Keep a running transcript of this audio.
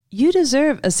You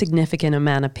deserve a significant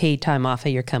amount of paid time off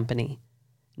at your company.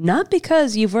 Not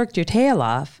because you've worked your tail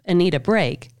off and need a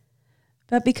break,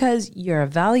 but because you're a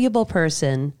valuable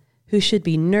person who should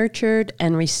be nurtured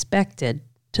and respected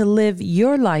to live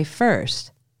your life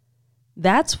first.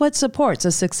 That's what supports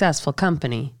a successful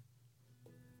company.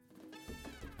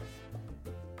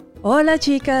 Hola,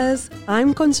 chicas!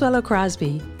 I'm Consuelo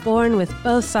Crosby, born with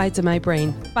both sides of my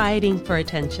brain fighting for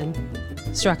attention.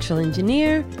 Structural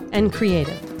engineer and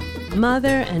creative.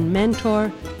 Mother and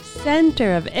mentor,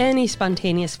 center of any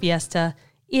spontaneous fiesta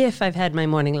if I've had my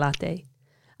morning latte.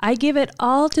 I give it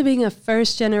all to being a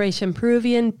first-generation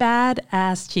Peruvian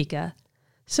badass chica.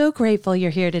 So grateful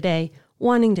you're here today,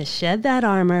 wanting to shed that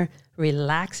armor,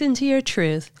 relax into your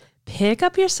truth, pick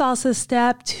up your salsa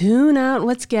step, tune out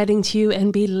what's getting to you,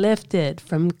 and be lifted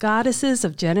from goddesses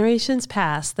of generations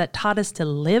past that taught us to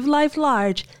live life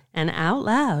large and out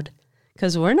loud,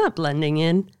 because we're not blending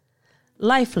in.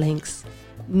 Life links.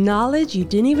 Knowledge you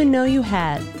didn't even know you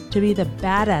had to be the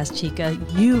badass chica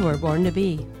you were born to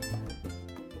be.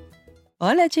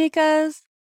 Hola, chicas!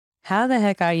 How the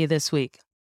heck are you this week?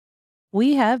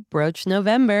 We have broached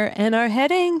November and are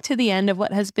heading to the end of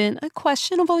what has been a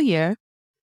questionable year.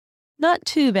 Not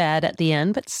too bad at the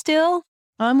end, but still,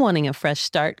 I'm wanting a fresh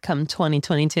start come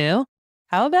 2022.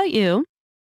 How about you?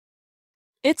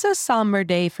 It's a somber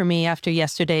day for me after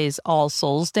yesterday's All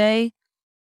Souls Day,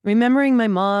 remembering my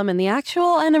mom and the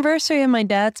actual anniversary of my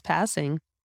dad's passing.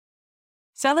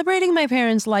 Celebrating my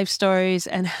parents' life stories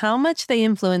and how much they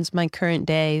influenced my current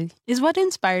day is what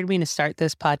inspired me to start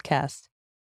this podcast.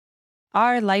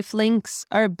 Our life links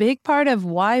are a big part of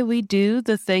why we do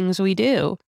the things we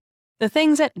do, the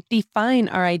things that define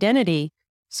our identity.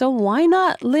 So why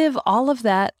not live all of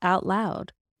that out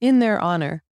loud in their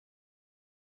honor?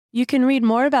 You can read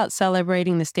more about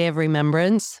celebrating this day of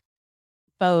remembrance,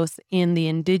 both in the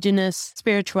indigenous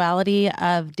spirituality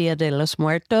of Dia de los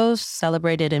Muertos,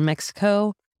 celebrated in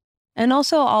Mexico, and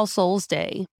also All Souls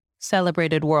Day,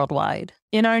 celebrated worldwide,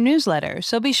 in our newsletter.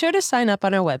 So be sure to sign up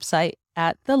on our website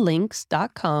at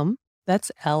thelinks.com.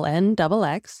 That's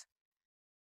LNXX.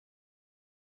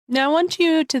 Now I want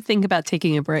you to think about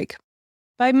taking a break.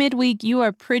 By midweek, you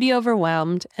are pretty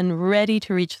overwhelmed and ready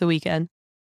to reach the weekend.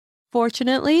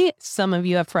 Fortunately, some of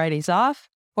you have Fridays off,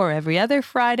 or every other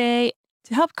Friday,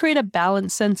 to help create a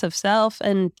balanced sense of self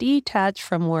and detach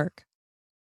from work.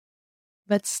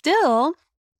 But still,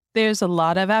 there's a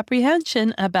lot of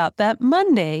apprehension about that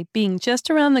Monday being just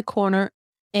around the corner,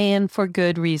 and for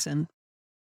good reason.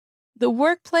 The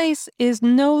workplace is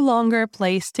no longer a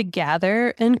place to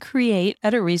gather and create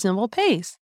at a reasonable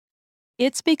pace.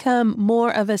 It's become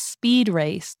more of a speed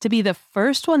race to be the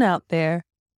first one out there,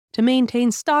 to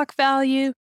maintain stock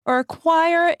value or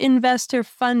acquire investor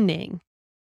funding.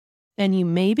 And you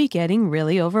may be getting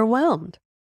really overwhelmed.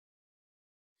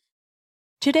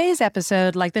 Today's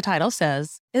episode, like the title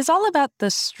says, is all about the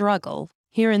struggle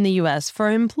here in the U.S. for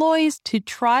employees to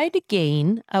try to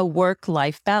gain a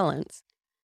work-life balance.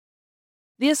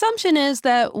 The assumption is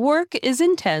that work is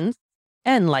intense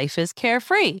and life is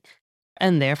carefree,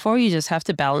 and therefore you just have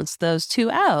to balance those two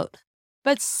out.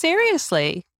 But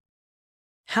seriously,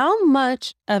 how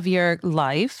much of your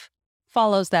life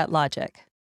follows that logic?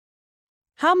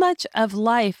 How much of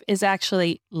life is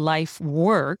actually life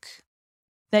work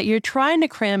that you're trying to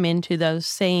cram into those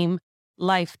same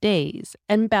life days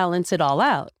and balance it all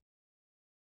out?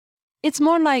 It's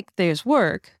more like there's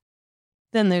work,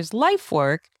 then there's life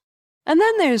work, and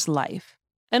then there's life.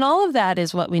 And all of that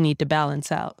is what we need to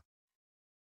balance out.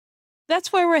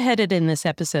 That's where we're headed in this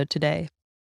episode today.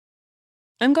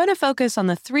 I'm going to focus on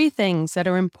the 3 things that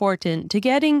are important to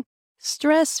getting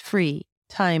stress-free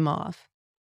time off,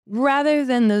 rather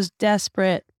than those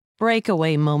desperate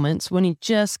breakaway moments when you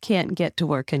just can't get to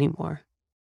work anymore.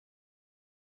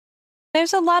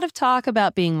 There's a lot of talk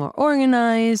about being more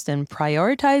organized and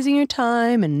prioritizing your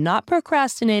time and not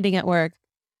procrastinating at work,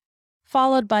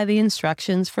 followed by the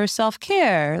instructions for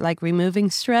self-care, like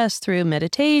removing stress through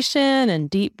meditation and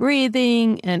deep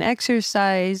breathing and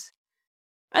exercise.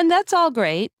 And that's all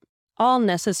great, all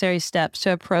necessary steps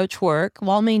to approach work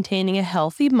while maintaining a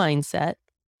healthy mindset.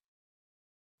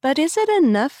 But is it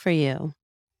enough for you?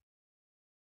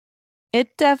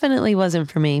 It definitely wasn't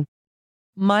for me.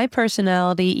 My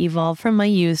personality evolved from my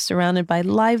youth surrounded by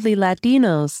lively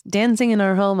Latinos dancing in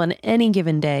our home on any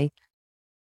given day.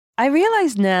 I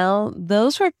realize now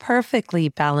those were perfectly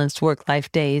balanced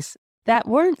work-life days that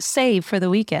weren't saved for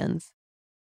the weekends.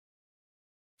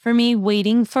 For me,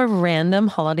 waiting for random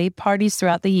holiday parties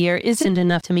throughout the year isn't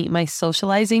enough to meet my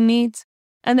socializing needs,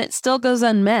 and it still goes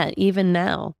unmet even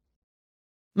now.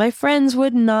 My friends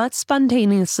would not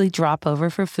spontaneously drop over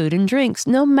for food and drinks,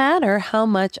 no matter how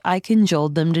much I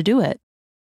cajoled them to do it.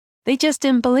 They just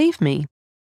didn't believe me.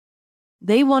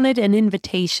 They wanted an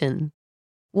invitation,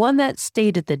 one that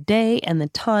stated the day and the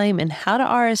time and how to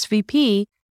RSVP,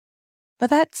 but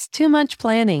that's too much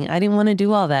planning. I didn't want to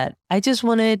do all that. I just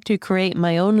wanted to create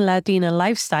my own Latina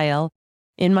lifestyle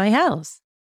in my house.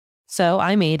 So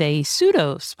I made a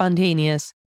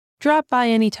pseudo-spontaneous, drop by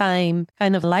anytime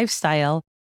kind of lifestyle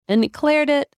and declared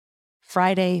it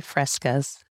Friday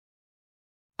Frescas.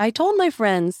 I told my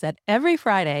friends that every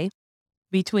Friday,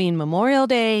 between Memorial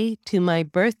Day to my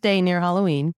birthday near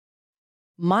Halloween,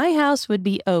 my house would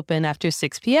be open after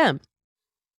 6 p.m.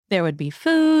 There would be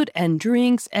food and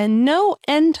drinks and no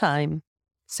end time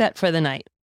set for the night.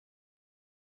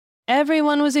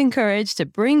 Everyone was encouraged to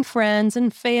bring friends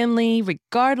and family,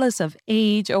 regardless of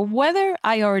age or whether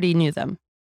I already knew them.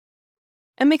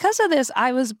 And because of this,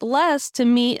 I was blessed to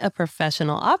meet a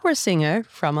professional opera singer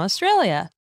from Australia,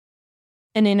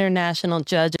 an international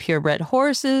judge of purebred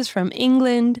horses from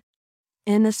England,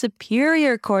 and a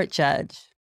superior court judge.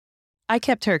 I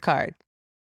kept her card.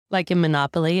 Like in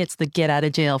Monopoly, it's the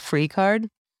get-out-of-jail-free card.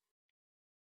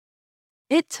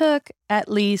 It took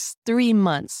at least 3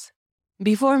 months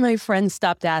before my friends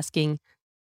stopped asking,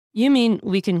 "You mean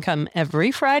we can come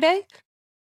every Friday?"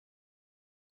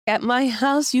 At my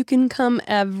house, you can come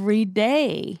every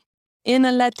day. In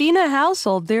a Latina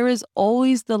household, there is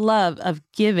always the love of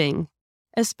giving,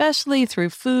 especially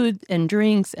through food and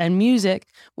drinks and music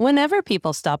whenever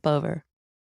people stop over.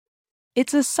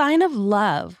 It's a sign of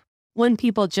love when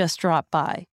people just drop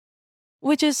by,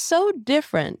 which is so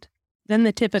different than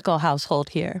the typical household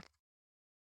here.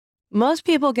 Most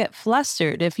people get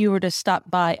flustered if you were to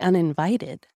stop by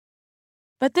uninvited.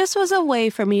 But this was a way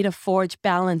for me to forge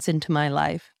balance into my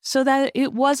life so that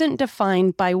it wasn't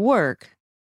defined by work.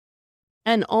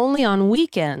 And only on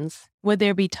weekends would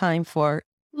there be time for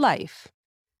life.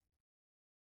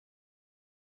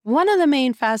 One of the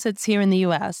main facets here in the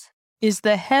U.S. is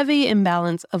the heavy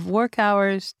imbalance of work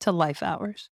hours to life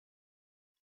hours.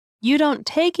 You don't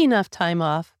take enough time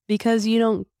off because you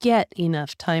don't get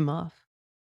enough time off.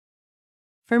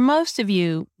 For most of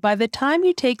you, by the time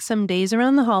you take some days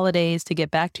around the holidays to get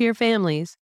back to your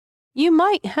families, you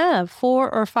might have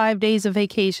 4 or 5 days of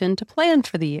vacation to plan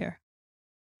for the year.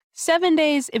 7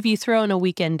 days if you throw in a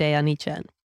weekend day on each end.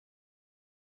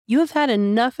 You have had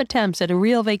enough attempts at a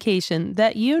real vacation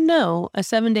that you know a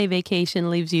 7-day vacation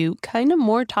leaves you kind of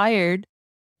more tired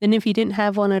than if you didn't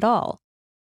have one at all.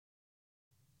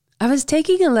 I was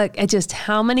taking a look at just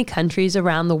how many countries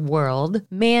around the world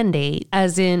mandate,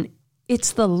 as in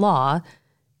it's the law,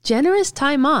 generous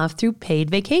time off through paid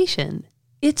vacation.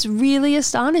 It's really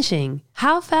astonishing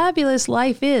how fabulous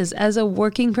life is as a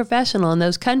working professional in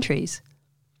those countries.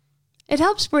 It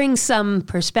helps bring some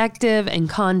perspective and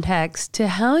context to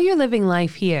how you're living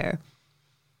life here.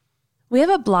 We have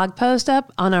a blog post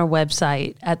up on our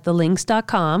website at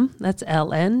thelynx.com, that's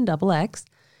LNXX,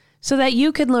 so that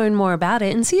you can learn more about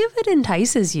it and see if it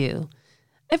entices you.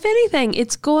 If anything,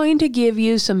 it's going to give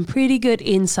you some pretty good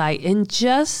insight in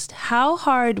just how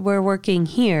hard we're working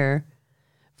here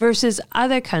versus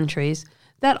other countries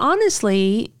that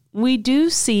honestly we do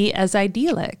see as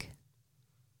idyllic.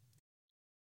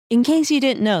 In case you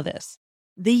didn't know this,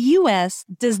 the U.S.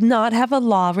 does not have a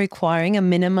law requiring a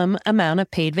minimum amount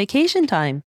of paid vacation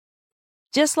time.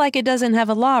 Just like it doesn't have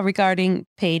a law regarding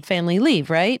paid family leave,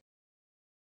 right?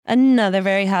 Another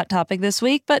very hot topic this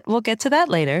week, but we'll get to that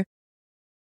later.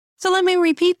 So let me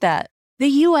repeat that. The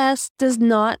U.S. does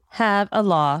not have a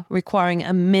law requiring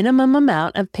a minimum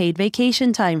amount of paid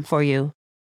vacation time for you.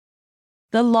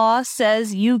 The law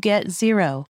says you get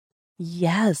 0.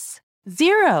 Yes,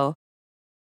 0.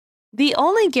 The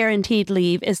only guaranteed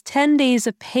leave is 10 days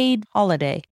of paid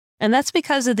holiday, and that's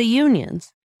because of the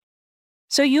unions.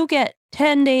 So you get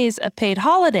 10 days of paid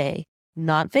holiday,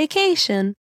 not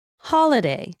vacation,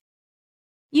 holiday.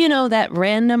 You know, that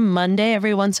random Monday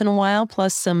every once in a while,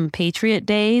 plus some Patriot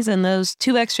days and those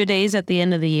 2 extra days at the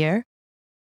end of the year.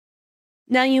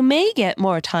 Now, you may get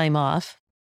more time off,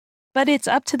 but it's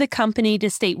up to the company to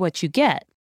state what you get.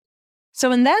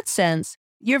 So in that sense,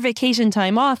 your vacation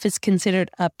time off is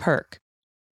considered a perk.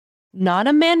 Not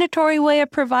a mandatory way of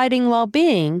providing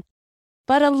well-being,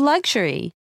 but a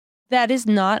luxury that is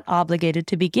not obligated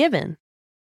to be given.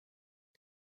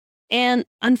 And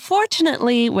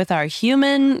unfortunately, with our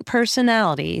human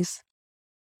personalities,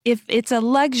 if it's a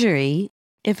luxury,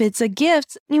 if it's a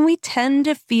gift, we tend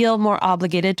to feel more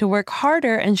obligated to work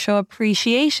harder and show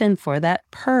appreciation for that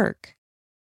perk.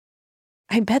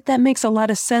 I bet that makes a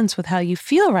lot of sense with how you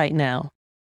feel right now.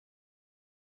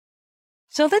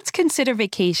 So let's consider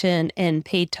vacation and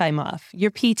paid time off,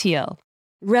 your PTO,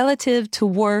 relative to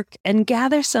work, and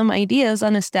gather some ideas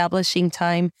on establishing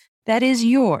time that is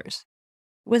yours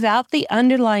without the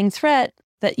underlying threat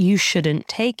that you shouldn't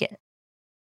take it.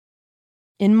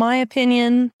 In my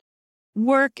opinion,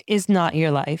 work is not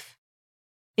your life.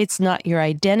 It's not your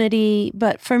identity,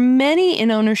 but for many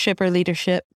in ownership or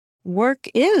leadership, work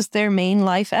is their main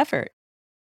life effort.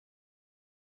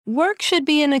 Work should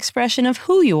be an expression of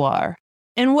who you are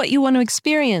and what you want to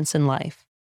experience in life.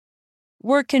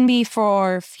 Work can be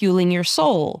for fueling your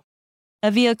soul,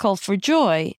 a vehicle for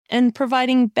joy, and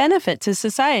providing benefit to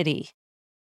society.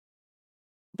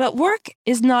 But work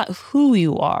is not who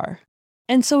you are,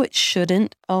 and so it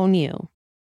shouldn't own you.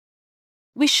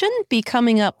 We shouldn't be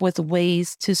coming up with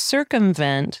ways to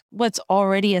circumvent what's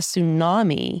already a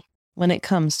tsunami when it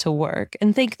comes to work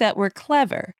and think that we're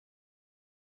clever.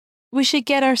 We should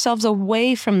get ourselves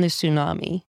away from the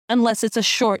tsunami unless it's a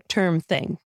short-term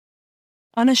thing.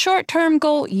 On a short-term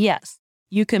goal, yes,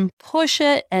 you can push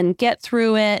it and get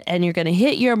through it and you're going to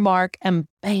hit your mark and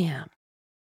bam,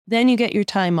 then you get your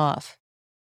time off.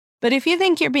 But if you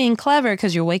think you're being clever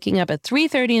because you're waking up at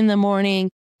 3:30 in the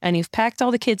morning and you've packed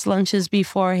all the kids' lunches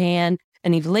beforehand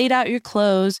and you've laid out your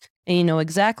clothes and you know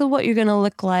exactly what you're going to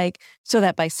look like so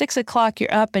that by 6 o'clock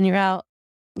you're up and you're out,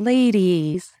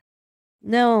 ladies,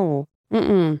 no,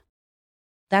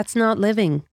 that's not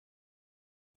living.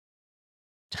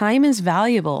 Time is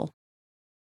valuable.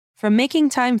 From making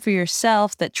time for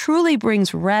yourself that truly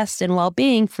brings rest and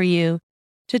well-being for you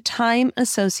to time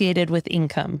associated with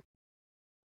income.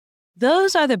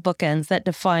 Those are the bookends that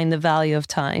define the value of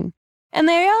time, and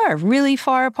they are really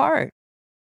far apart.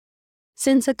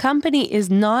 Since a company is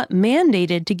not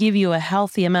mandated to give you a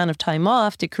healthy amount of time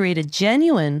off to create a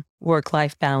genuine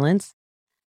work-life balance,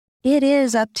 it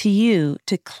is up to you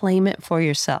to claim it for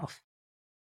yourself.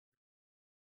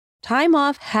 Time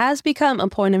off has become a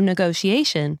point of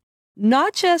negotiation,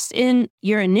 not just in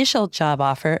your initial job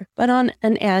offer, but on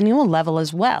an annual level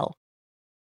as well.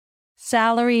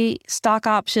 Salary, stock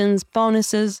options,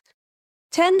 bonuses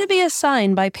tend to be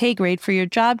assigned by pay grade for your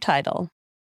job title.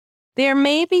 There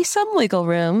may be some wiggle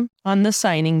room on the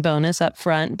signing bonus up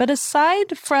front, but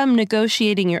aside from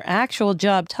negotiating your actual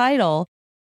job title,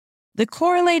 the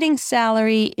correlating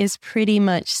salary is pretty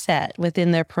much set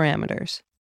within their parameters.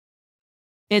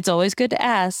 It's always good to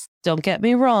ask, don't get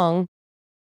me wrong.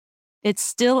 It's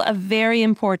still a very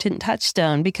important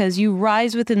touchstone because you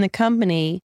rise within the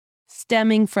company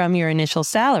stemming from your initial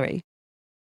salary.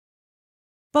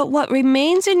 But what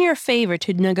remains in your favor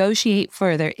to negotiate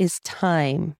further is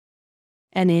time.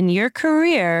 And in your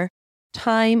career,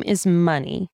 time is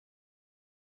money.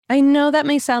 I know that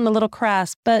may sound a little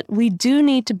crass, but we do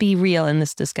need to be real in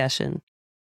this discussion.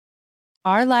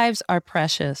 Our lives are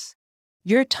precious.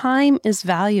 Your time is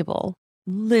valuable,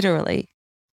 literally.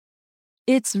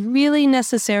 It's really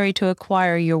necessary to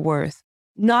acquire your worth,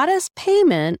 not as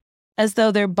payment, as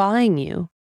though they're buying you,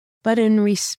 but in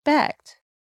respect,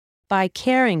 by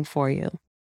caring for you.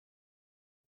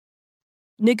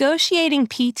 Negotiating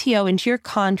PTO into your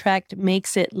contract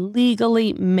makes it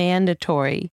legally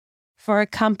mandatory for a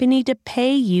company to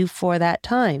pay you for that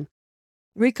time,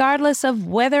 regardless of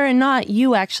whether or not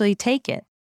you actually take it.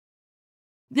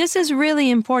 This is really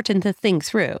important to think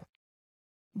through.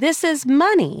 This is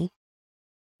money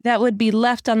that would be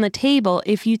left on the table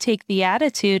if you take the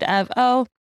attitude of, oh,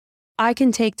 I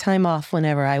can take time off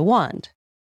whenever I want.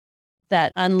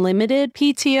 That unlimited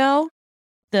PTO,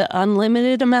 the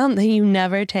unlimited amount that you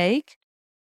never take,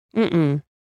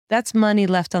 that's money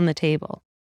left on the table.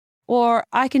 Or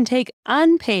I can take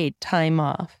unpaid time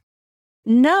off.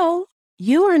 No,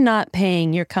 you are not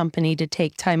paying your company to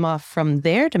take time off from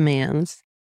their demands.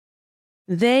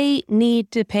 They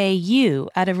need to pay you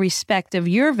out of respect of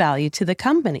your value to the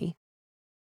company.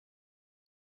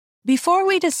 Before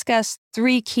we discuss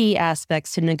 3 key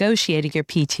aspects to negotiating your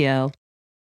PTO,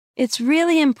 it's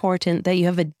really important that you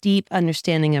have a deep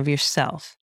understanding of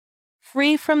yourself,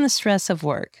 free from the stress of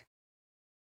work.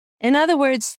 In other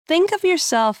words, think of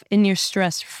yourself in your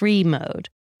stress-free mode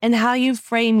and how you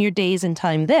frame your days and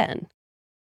time then.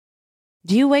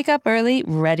 Do you wake up early,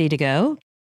 ready to go?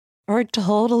 Or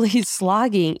totally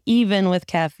slogging even with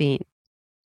caffeine?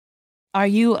 Are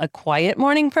you a quiet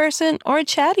morning person or a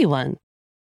chatty one?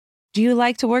 Do you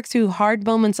like to work through hard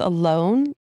moments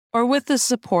alone or with the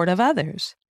support of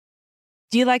others?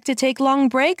 Do you like to take long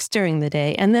breaks during the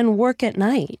day and then work at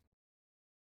night?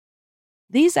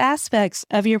 These aspects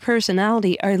of your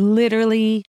personality are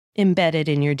literally embedded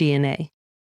in your DNA.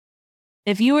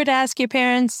 If you were to ask your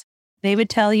parents, they would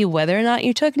tell you whether or not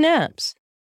you took naps,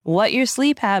 what your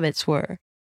sleep habits were,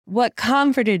 What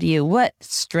comforted you? What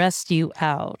stressed you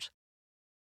out?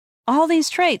 All these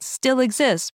traits still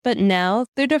exist, but now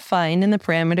they're defined in the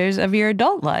parameters of your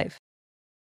adult life.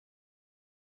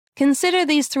 Consider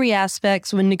these three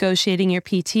aspects when negotiating your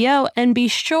PTO and be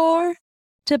sure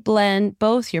to blend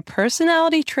both your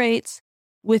personality traits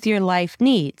with your life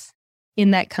needs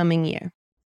in that coming year.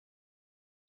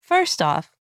 First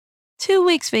off, 2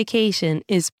 weeks vacation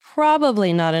is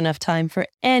probably not enough time for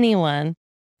anyone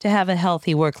to have a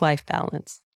healthy work-life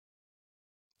balance.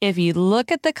 If you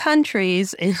look at the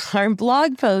countries in our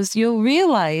blog post, you'll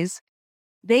realize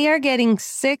they are getting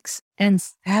 6 and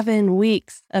 7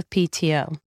 weeks of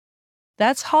PTO.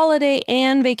 That's holiday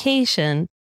and vacation,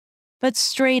 but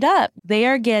straight up, they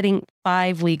are getting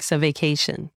 5 weeks of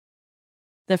vacation.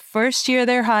 The first year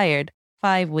they're hired,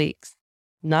 5 weeks,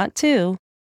 not 2.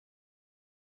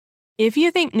 If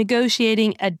you think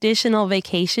negotiating additional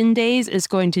vacation days is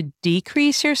going to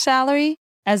decrease your salary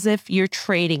as if you're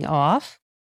trading off,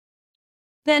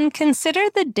 then consider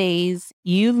the days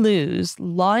you lose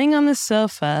lying on the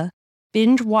sofa,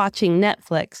 binge watching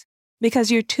Netflix because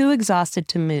you're too exhausted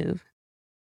to move.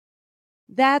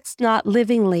 That's not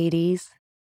living, ladies.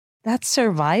 That's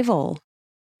survival.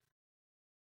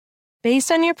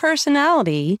 Based on your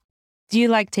personality, do you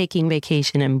like taking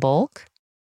vacation in bulk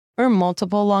or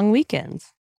multiple long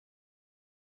weekends?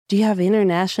 Do you have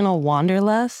international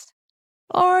wanderlust,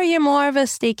 or you're more of a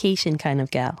staycation kind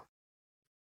of gal?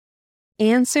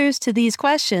 Answers to these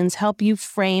questions help you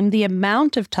frame the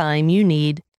amount of time you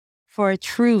need for a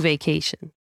true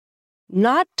vacation.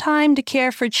 Not time to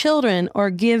care for children or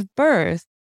give birth.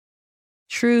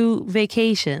 True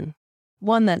vacation,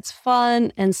 one that's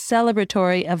fun and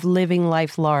celebratory of living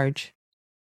life large.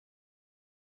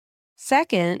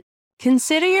 Second,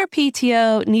 consider your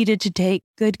PTO needed to take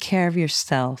good care of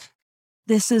yourself.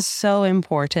 This is so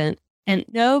important, and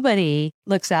nobody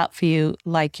looks out for you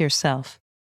like yourself.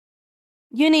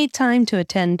 You need time to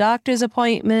attend doctor's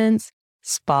appointments,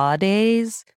 spa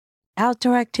days,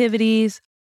 outdoor activities,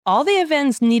 all the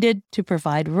events needed to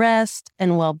provide rest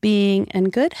and well-being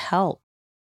and good health.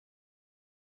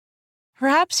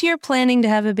 Perhaps you're planning to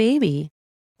have a baby,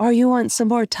 or you want some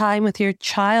more time with your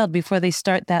child before they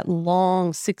start that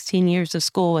long 16 years of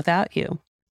school without you.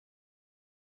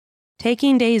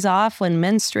 Taking days off when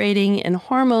menstruating and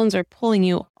hormones are pulling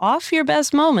you off your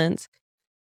best moments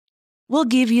will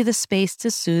give you the space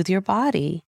to soothe your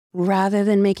body rather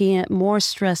than making it more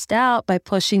stressed out by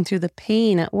pushing through the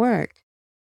pain at work.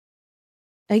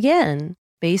 Again,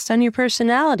 based on your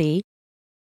personality,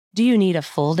 do you need a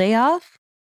full day off?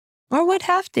 Or would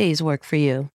half days work for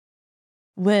you?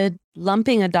 Would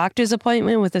lumping a doctor's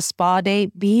appointment with a spa day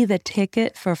be the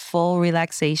ticket for full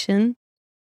relaxation?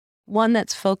 One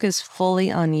that's focused fully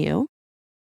on you?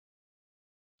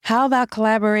 How about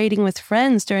collaborating with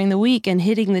friends during the week and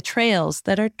hitting the trails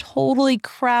that are totally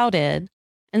crowded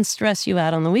and stress you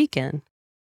out on the weekend?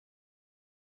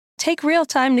 Take real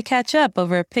time to catch up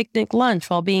over a picnic lunch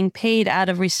while being paid out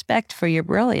of respect for your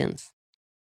brilliance.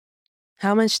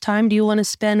 How much time do you want to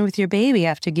spend with your baby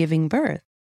after giving birth?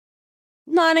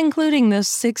 Not including those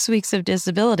 6 weeks of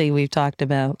disability we've talked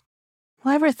about.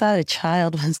 Whoever thought a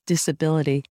child was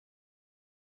disability?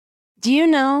 Do you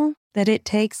know that it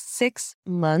takes 6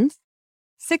 months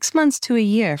to a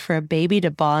year for a baby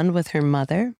to bond with her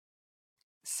mother?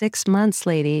 6 months,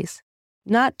 ladies,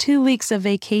 not 2 weeks of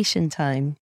vacation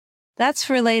time. That's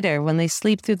for later when they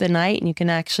sleep through the night and you can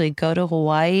actually go to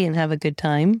Hawaii and have a good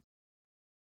time.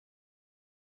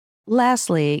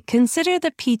 Lastly, consider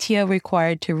the PTO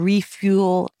required to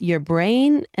refuel your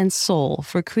brain and soul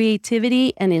for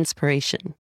creativity and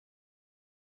inspiration.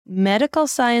 Medical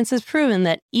science has proven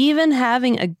that even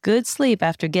having a good sleep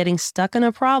after getting stuck on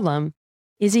a problem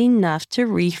is enough to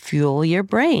refuel your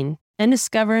brain and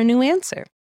discover a new answer.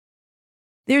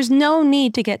 There's no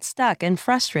need to get stuck and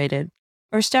frustrated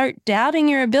or start doubting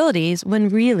your abilities when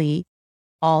really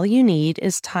all you need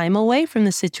is time away from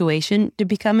the situation to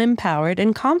become empowered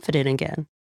and confident again.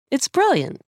 It's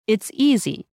brilliant. It's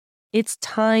easy. It's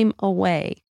time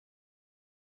away.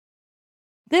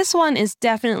 This one is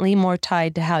definitely more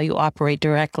tied to how you operate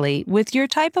directly with your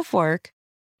type of work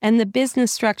and the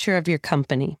business structure of your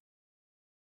company.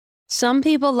 Some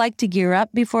people like to gear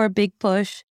up before a big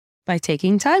push by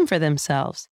taking time for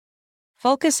themselves,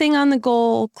 focusing on the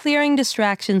goal, clearing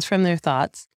distractions from their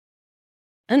thoughts.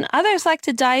 And others like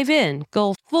to dive in,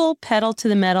 go full pedal to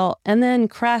the metal, and then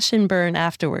crash and burn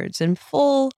afterwards in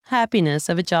full happiness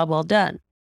of a job well done.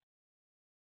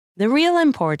 The real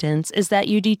importance is that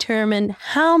you determine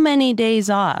how many days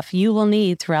off you will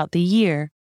need throughout the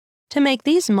year to make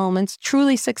these moments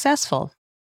truly successful.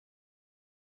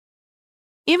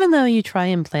 Even though you try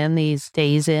and plan these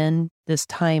days in, this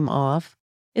time off,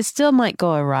 it still might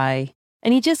go awry,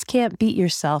 and you just can't beat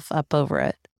yourself up over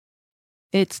it.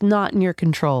 It's not in your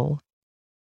control.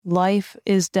 Life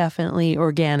is definitely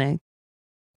organic.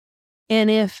 And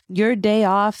if your day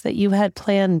off that you had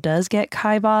planned does get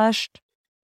kiboshed,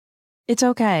 it's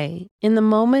okay. In the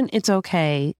moment, it's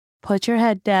okay. Put your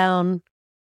head down,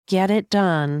 get it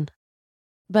done.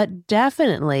 But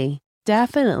definitely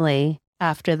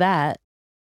after that,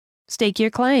 stake your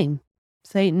claim.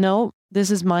 Say, no,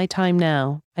 this is my time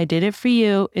now. I did it for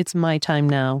you. It's my time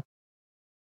now.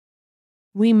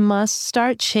 We must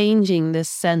start changing this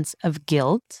sense of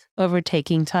guilt over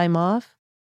taking time off,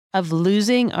 of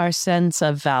losing our sense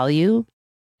of value,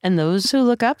 and those who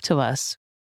look up to us.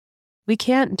 We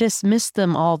can't dismiss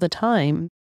them all the time.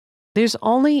 There's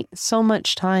only so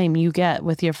much time you get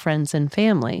with your friends and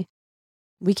family.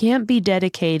 We can't be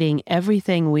dedicating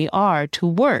everything we are to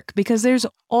work because there's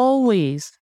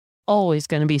always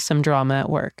going to be some drama at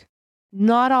work.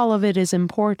 Not all of it is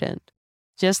important.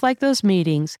 Just like those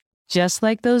meetings, just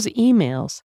like those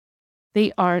emails,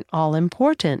 they aren't all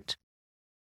important.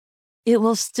 It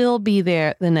will still be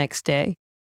there the next day.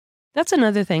 That's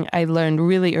another thing I learned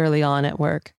really early on at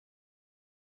work.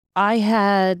 I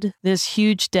had this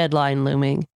huge deadline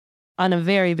looming on a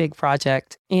very big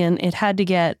project, and it had to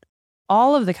get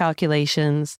all of the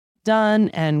calculations done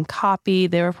and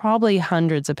copied. There were probably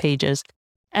hundreds of pages,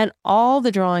 and all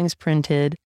the drawings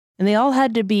printed, and they all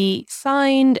had to be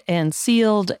signed and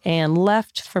sealed and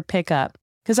left for pickup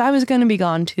because I was going to be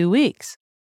gone 2 weeks.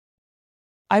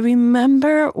 I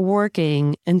remember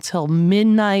working until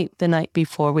midnight the night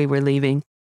before we were leaving,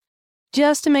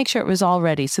 just to make sure it was all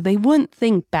ready so they wouldn't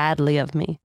think badly of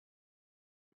me.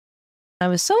 I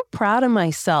was so proud of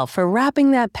myself for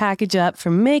wrapping that package up,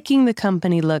 for making the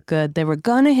company look good. They were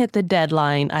going to hit the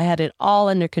deadline. I had it all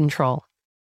under control.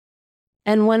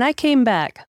 And when I came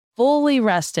back, fully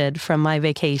rested from my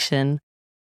vacation,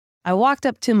 I walked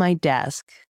up to my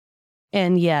desk,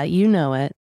 and yeah, you know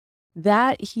it,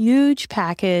 that huge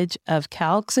package of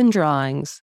calcs and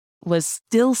drawings was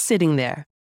still sitting there.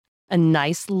 A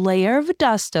nice layer of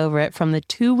dust over it from the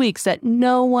 2 weeks that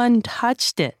no one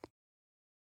touched it.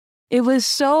 It was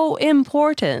so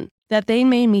important that they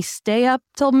made me stay up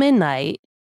till midnight,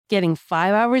 getting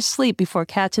 5 hours sleep before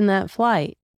catching that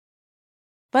flight.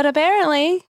 But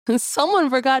apparently, someone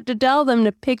forgot to tell them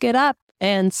to pick it up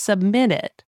and submit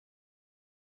it.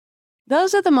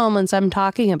 Those are the moments I'm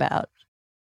talking about.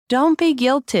 Don't be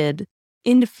guilted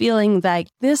into feeling like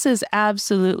this is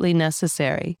absolutely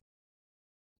necessary.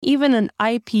 Even an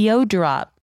IPO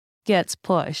drop gets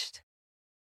pushed.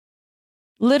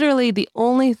 Literally, the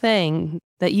only thing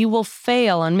that you will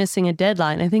fail on missing a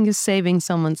deadline, I think, is saving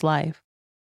someone's life.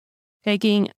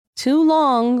 Taking too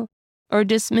long or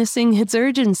dismissing its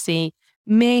urgency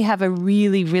may have a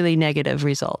really, really negative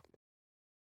result.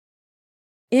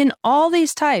 In all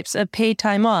these types of paid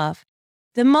time off,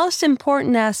 the most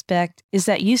important aspect is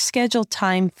that you schedule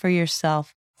time for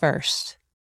yourself first.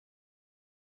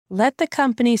 Let the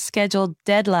company schedule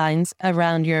deadlines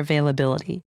around your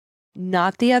availability,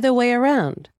 not the other way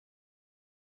around.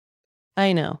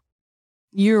 I know.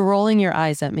 You're rolling your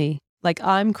eyes at me like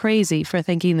I'm crazy for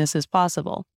thinking this is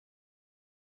possible.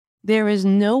 There is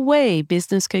no way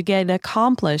business could get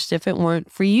accomplished if it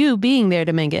weren't for you being there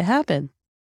to make it happen.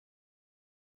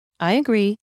 I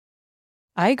agree.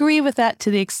 I agree with that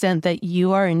to the extent that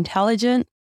you are intelligent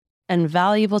and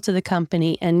valuable to the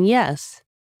company. And yes,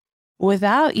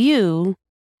 without you,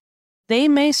 they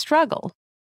may struggle.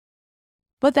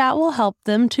 But that will help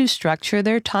them to structure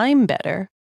their time better,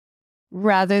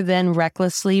 rather than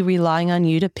recklessly relying on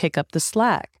you to pick up the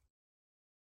slack.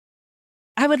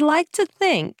 I would like to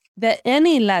think that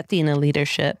any Latina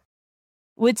leadership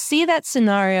would see that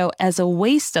scenario as a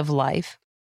waste of life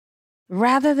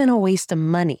rather than a waste of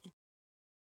money.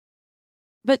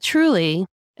 But truly,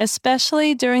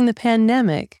 especially during the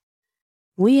pandemic,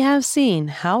 we have seen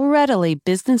how readily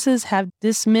businesses have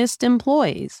dismissed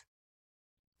employees.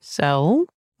 So,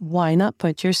 why not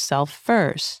put yourself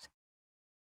first?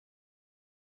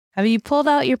 Have you pulled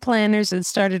out your planners and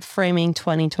started framing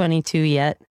 2022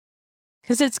 yet?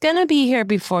 Because it's going to be here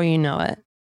before you know it.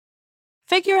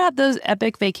 Figure out those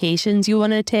epic vacations you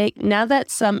want to take now that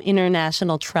some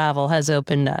international travel has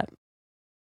opened up.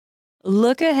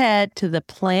 Look ahead to the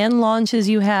planned launches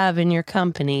you have in your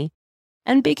company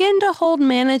and begin to hold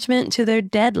management to their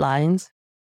deadlines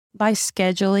by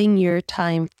scheduling your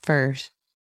time first.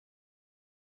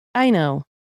 I know,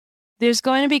 there's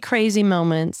going to be crazy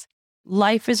moments.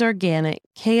 Life is organic.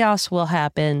 Chaos will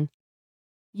happen.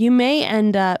 You may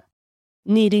end up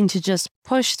needing to just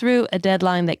push through a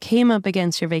deadline that came up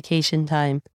against your vacation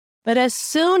time. But as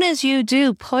soon as you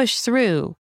do push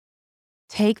through,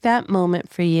 take that moment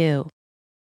for you.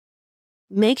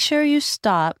 Make sure you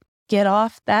stop, get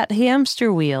off that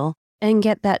hamster wheel, and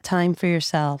get that time for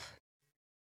yourself.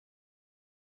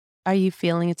 Are you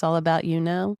feeling it's all about you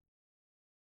now?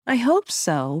 I hope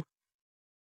so.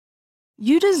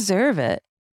 You deserve it,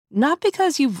 not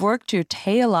because you've worked your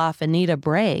tail off and need a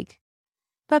break,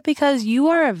 but because you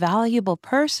are a valuable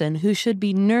person who should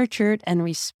be nurtured and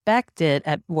respected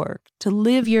at work to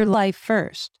live your life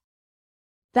first.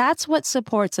 That's what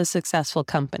supports a successful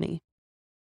company.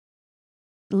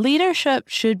 Leadership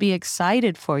should be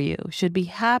excited for you, should be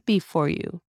happy for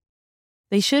you.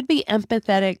 They should be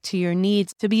empathetic to your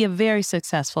needs to be a very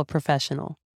successful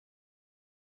professional.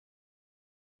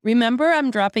 Remember,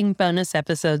 I'm dropping bonus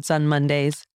episodes on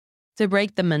Mondays to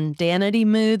break the mundanity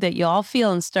mood that you all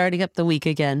feel in starting up the week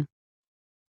again.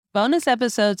 Bonus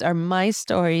episodes are my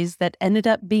stories that ended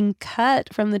up being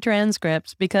cut from the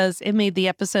transcripts because it made the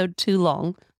episode too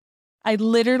long. I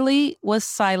literally was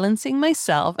silencing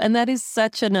myself, and that is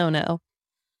such a no-no.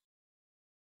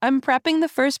 I'm prepping the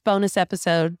first bonus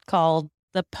episode called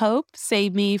The Pope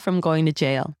Saved Me from Going to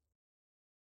Jail.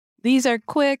 These are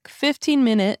quick,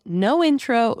 15-minute, no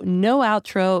intro, no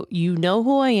outro. You know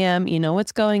who I am. You know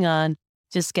what's going on.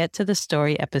 Just get to the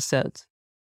story episodes.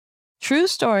 True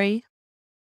story,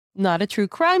 not a true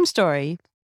crime story.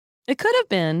 It could have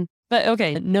been, but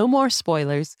okay, no more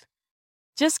spoilers.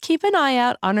 Just keep an eye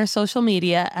out on our social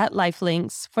media at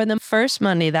Lifelinks for the first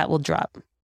Monday that will drop.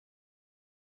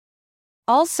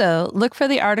 Also, look for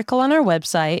the article on our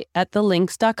website at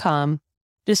thelinks.com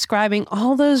describing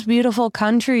all those beautiful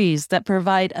countries that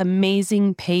provide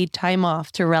amazing paid time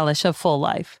off to relish a full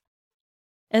life,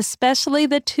 especially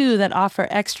the 2 that offer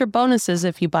extra bonuses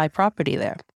if you buy property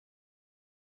there.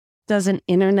 Does an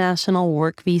international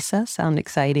work visa sound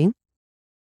exciting?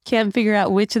 Can't figure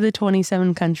out which of the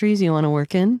 27 countries you want to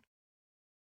work in?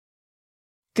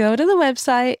 Go to the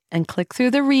website and click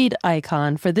through the read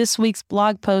icon for this week's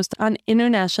blog post on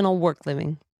international work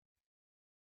living.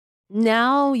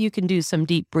 Now you can do some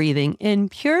deep breathing in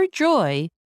pure joy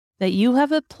that you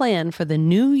have a plan for the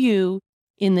new you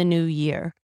in the new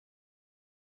year.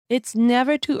 It's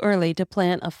never too early to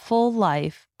plan a full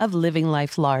life of living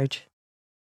life large.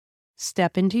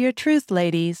 Step into your truth,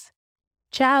 ladies.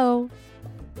 Ciao.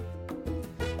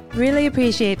 Really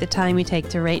appreciate the time you take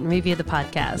to rate and review the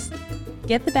podcast.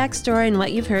 Get the backstory and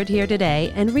what you've heard here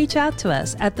today and reach out to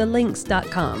us at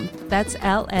thelinks.com. That's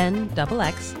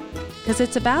LNXX. Because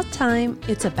it's about time,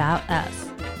 it's about us.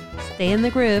 Stay in the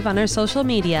groove on our social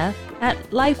media at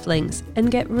Lifelinks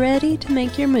and get ready to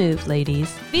make your move,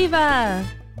 ladies. Viva!